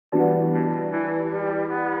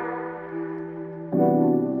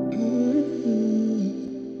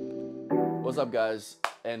What's up guys,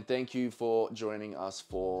 and thank you for joining us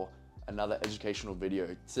for another educational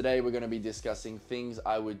video. Today we're going to be discussing things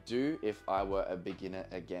I would do if I were a beginner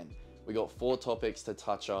again. We got 4 topics to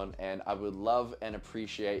touch on, and I would love and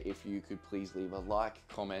appreciate if you could please leave a like,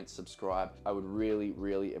 comment, subscribe. I would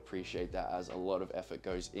really appreciate that, as a lot of effort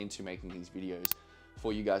goes into making these videos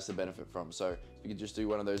for you guys to benefit from. So if you could just do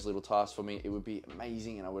one of those little tasks for me, it would be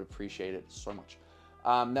amazing and I would appreciate it so much.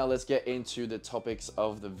 Now let's get into the topics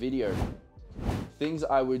of the video. Things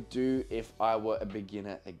I would do if I were a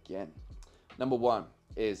beginner again. Number 1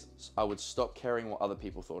 is I would stop caring what other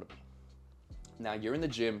people thought of me. Now you're in the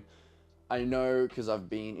gym. I know, because I've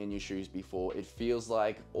been in your shoes before, it feels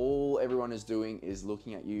like all everyone is doing is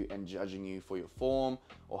looking at you and judging you for your form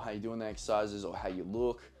or how you're doing the exercises or how you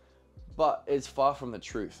look. But it's far from the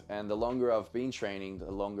truth. And the longer I've been training,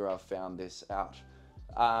 the longer I've found this out.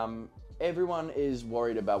 Everyone is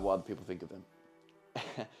worried about what other people think of them.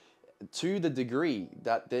 To the degree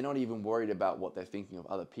that they're not even worried about what they're thinking of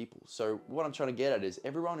other people. So what I'm trying to get at is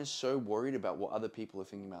everyone is so worried about what other people are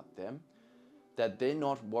thinking about them that they're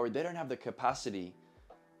not worried. They don't have the capacity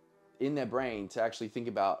in their brain to actually think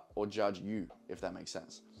about or judge you, if that makes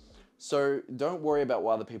sense. So don't worry about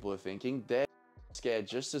what other people are thinking. They're scared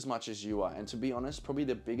just as much as you are. And to be honest, probably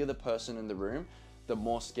the bigger the person in the room, the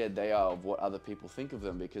more scared they are of what other people think of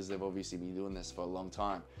them, because they've obviously been doing this for a long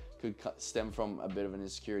time. Could stem from a bit of an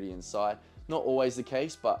insecurity inside. Not always the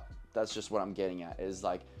case, but that's just what I'm getting at, is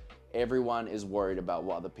like everyone is worried about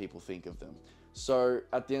what other people think of them. So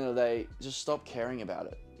at the end of the day, just stop caring about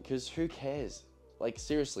it, because who cares? Like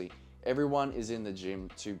seriously, everyone is in the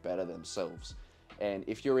gym to better themselves. And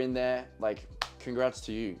if you're in there, like congrats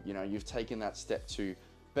to you. You know, you've taken that step to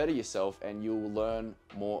better yourself, and you'll learn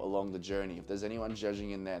more along the journey. If there's anyone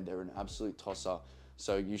judging in there, they're an absolute tosser.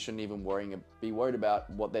 So you shouldn't even be worried about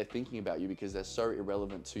what they're thinking about you, because they're so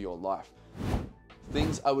irrelevant to your life.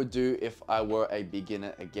 Things I would do if I were a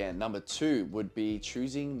beginner again. Number 2 would be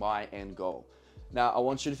choosing my end goal. Now I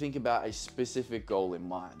want you to think about a specific goal in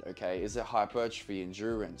mind, okay? Is it hypertrophy,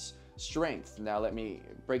 endurance, strength? Now let me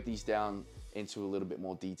break these down into a little bit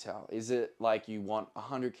more detail. Is it like you want a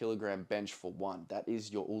 100-kilogram bench for 1? That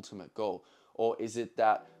is your ultimate goal. Or is it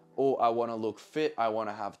that, oh, I want to look fit, I want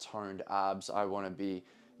to have toned abs, I want to be,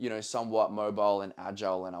 you know, somewhat mobile and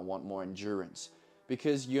agile, and I want more endurance?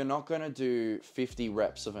 Because you're not going to do 50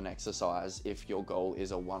 reps of an exercise if your goal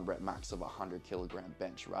is a 1 rep max of a 100-kilogram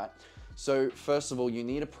bench, right? So first of all, you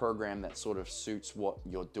need a program that sort of suits what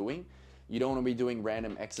you're doing. You don't want to be doing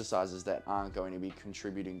random exercises that aren't going to be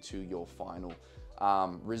contributing to your final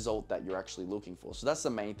result that you're actually looking for. So that's the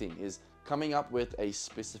main thing, is coming up with a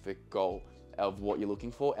specific goal of what you're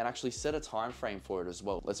looking for, and actually set a time frame for it as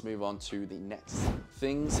well. Let's move on to the next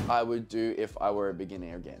things I would do if I were a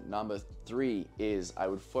beginner again. Number 3 is I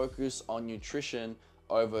would focus on nutrition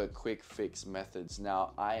over quick fix methods.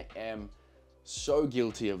 Now I am so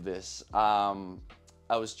guilty of this.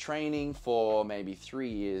 I was training for maybe 3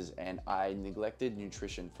 years, and I neglected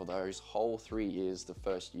nutrition for those whole 3 years, the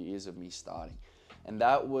first years of me starting. And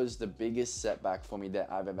that was the biggest setback for me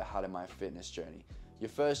that I've ever had in my fitness journey. Your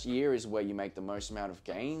first year is where you make the most amount of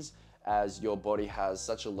gains, as your body has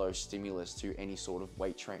such a low stimulus to any sort of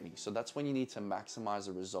weight training. So that's when you need to maximize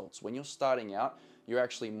the results. When you're starting out, you're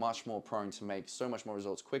actually much more prone to make so much more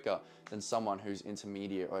results quicker than someone who's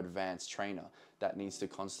intermediate or advanced trainer that needs to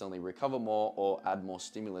constantly recover more or add more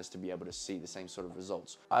stimulus to be able to see the same sort of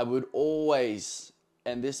results. I would always,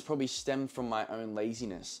 and this probably stemmed from my own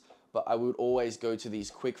laziness, but I would always go to these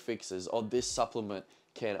quick fixes, or this supplement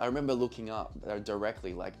can. I remember looking up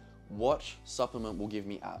directly, like, what supplement will give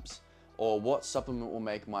me abs? Or what supplement will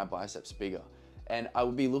make my biceps bigger? And I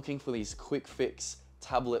would be looking for these quick fix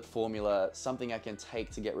tablet formula, something I can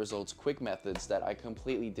take to get results quick methods, that I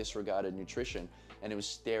completely disregarded nutrition, and it was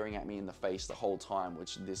staring at me in the face the whole time,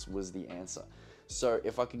 which this was the answer. So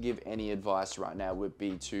if I could give any advice right now, would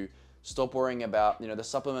be to stop worrying about, you know, the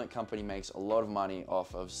supplement company makes a lot of money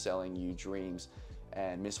off of selling you dreams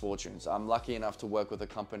and misfortunes. I'm lucky enough to work with a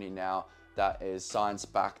company now that is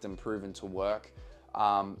science-backed and proven to work.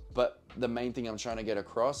 But the main thing I'm trying to get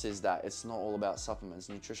across is that it's not all about supplements.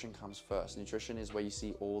 Nutrition comes first. Nutrition is where you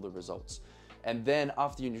see all the results. And then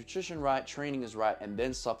after your nutrition right, training is right, and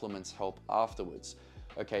then supplements help afterwards.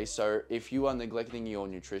 Okay, so if you are neglecting your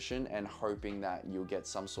nutrition and hoping that you'll get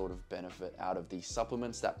some sort of benefit out of these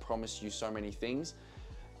supplements that promise you so many things,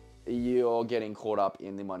 you're getting caught up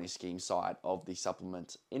in the money scheme side of the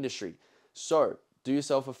supplement industry. So do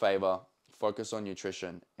yourself a favor, focus on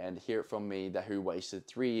nutrition, and hear it from me, that who wasted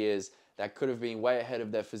 3 years that could have been way ahead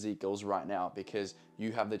of their physique goals right now, because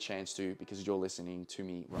you have the chance to, because you're listening to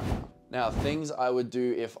me right now. Now, things I would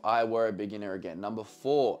do if I were a beginner again. Number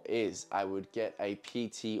 4 is I would get a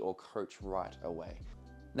PT or coach right away.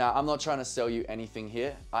 Now, I'm not trying to sell you anything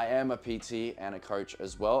here. I am a PT and a coach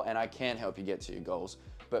as well, and I can help you get to your goals.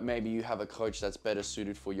 But maybe you have a coach that's better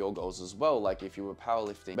suited for your goals as well, like if you were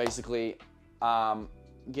powerlifting. Basically,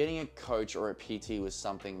 getting a coach or a PT was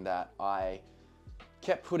something that I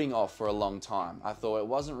kept putting off for a long time. I thought it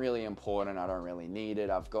wasn't really important, I don't really need it,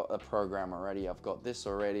 I've got a program already, I've got this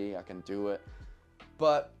already, I can do it.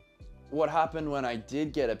 But what happened when I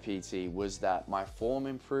did get a PT was that my form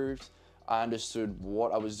improved, I understood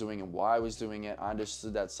what I was doing and why I was doing it, I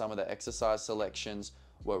understood that some of the exercise selections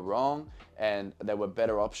were wrong and there were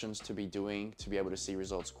better options to be doing to be able to see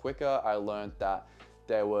results quicker. I learned that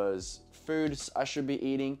there was foods I should be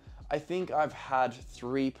eating. I think I've had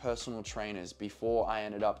 3 personal trainers before I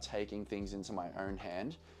ended up taking things into my own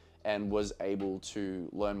hand and was able to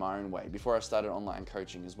learn my own way, before I started online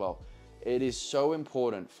coaching as well. It is so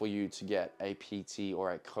important for you to get a PT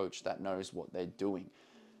or a coach that knows what they're doing,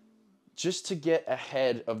 just to get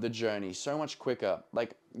ahead of the journey so much quicker.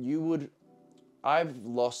 Like I've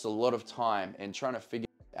lost a lot of time in trying to figure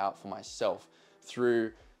it out for myself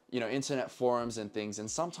through internet forums and things,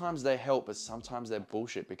 and sometimes they help, but sometimes they're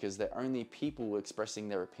bullshit because they're only people expressing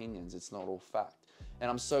their opinions. It's not all fact.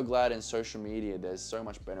 And I'm so glad in social media there's so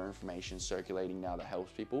much better information circulating now that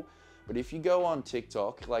helps people. But if you go on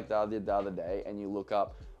TikTok, like I did the other day, and you look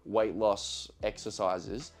up weight loss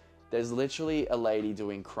exercises, there's literally a lady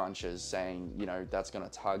doing crunches saying, that's gonna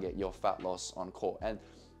target your fat loss on core. And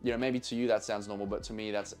maybe to you that sounds normal, but to me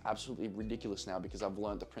that's absolutely ridiculous now, because I've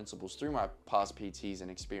learned the principles through my past PTs and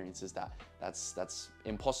experiences that that's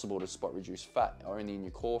impossible to spot reduce fat only in your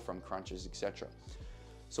core from crunches, etc.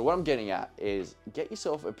 So what I'm getting at is get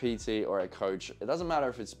yourself a PT or a coach. It doesn't matter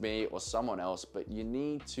if it's me or someone else, but you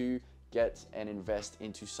need to get and invest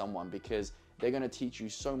into someone, because they're going to teach you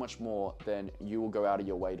so much more than you will go out of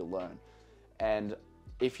your way to learn. And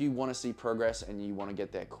if you want to see progress and you want to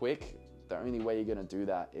get there quick, the only way you're going to do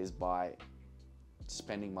that is by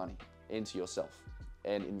spending money into yourself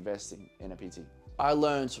and investing in a PT. I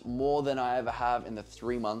learned more than I ever have in the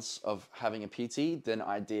 3 months of having a PT than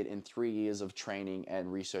I did in 3 years of training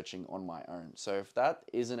and researching on my own. So if that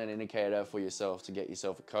isn't an indicator for yourself to get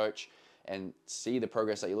yourself a coach and see the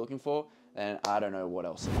progress that you're looking for, then I don't know what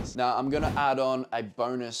else is. Now, I'm gonna add on a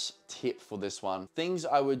bonus tip for this one. Things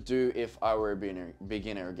I would do if I were a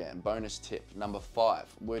beginner again. Bonus tip number 5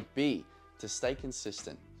 would be to stay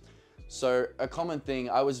consistent. So a common thing,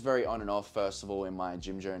 I was very on and off first of all in my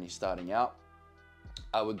gym journey starting out.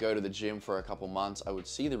 I would go to the gym for a couple months, I would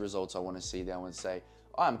see the results I want to see, then I would say,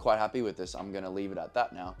 oh, I'm quite happy with this, I'm gonna leave it at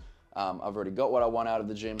that now. I've already got what I want out of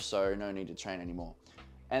the gym, so no need to train anymore.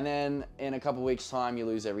 And then in a couple weeks time, you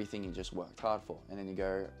lose everything you just worked hard for. And then you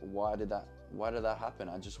go, why did that happen?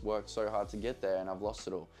 I just worked so hard to get there and I've lost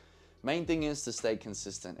it all. Main thing is to stay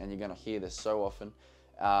consistent, and you're gonna hear this so often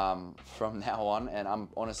from now on, and I'm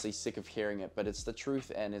honestly sick of hearing it, but it's the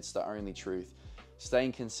truth and it's the only truth.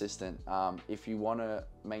 Staying consistent. If you wanna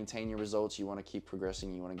maintain your results, you wanna keep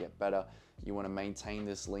progressing, you wanna get better, you wanna maintain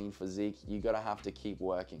this lean physique, you gotta have to keep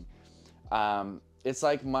working. It's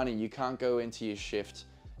like money, you can't go into your shift,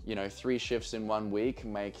 3 shifts in 1 week,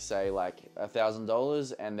 make say like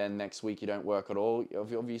 $1,000, and then next week you don't work at all.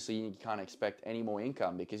 Obviously you can't expect any more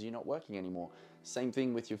income because you're not working anymore. Same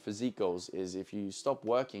thing with your physique goals is if you stop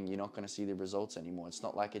working, you're not gonna see the results anymore. It's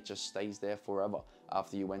not like it just stays there forever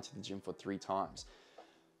after you went to the gym for 3 times.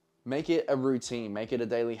 Make it a routine, make it a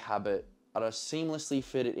daily habit, seamlessly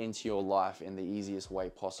fit it into your life in the easiest way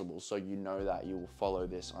possible, so you know that you will follow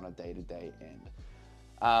this on a day-to-day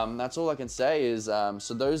end. That's all I can say is,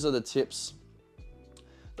 so those are the tips.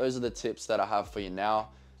 Those are the tips that I have for you now.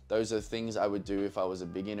 Those are the things I would do if I was a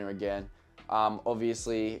beginner again.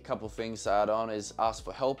 Obviously, a couple things to add on is ask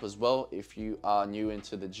for help as well. If you are new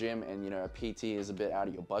into the gym and a PT is a bit out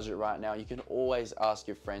of your budget right now, you can always ask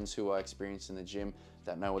your friends who are experienced in the gym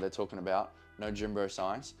that know what they're talking about, no gym bro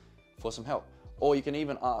science, for some help. Or you can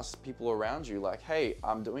even ask people around you like, hey,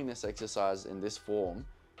 I'm doing this exercise in this form.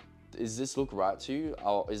 Does this look right to you?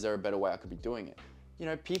 Or is there a better way I could be doing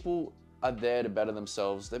it? People are there to better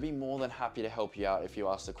themselves. They'll be more than happy to help you out if you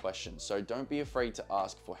ask the question. So don't be afraid to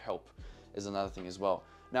ask for help is another thing as well.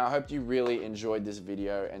 Now, I hope you really enjoyed this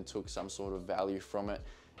video and took some sort of value from it.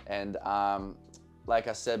 And like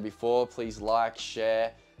I said before, please like,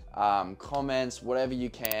 share, comments, whatever you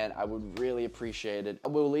can. I would really appreciate it. I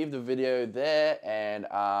will leave the video there, and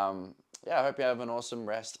yeah, I hope you have an awesome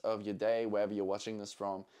rest of your day, wherever you're watching this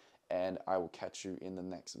from, and I will catch you in the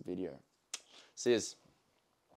next video. See yous.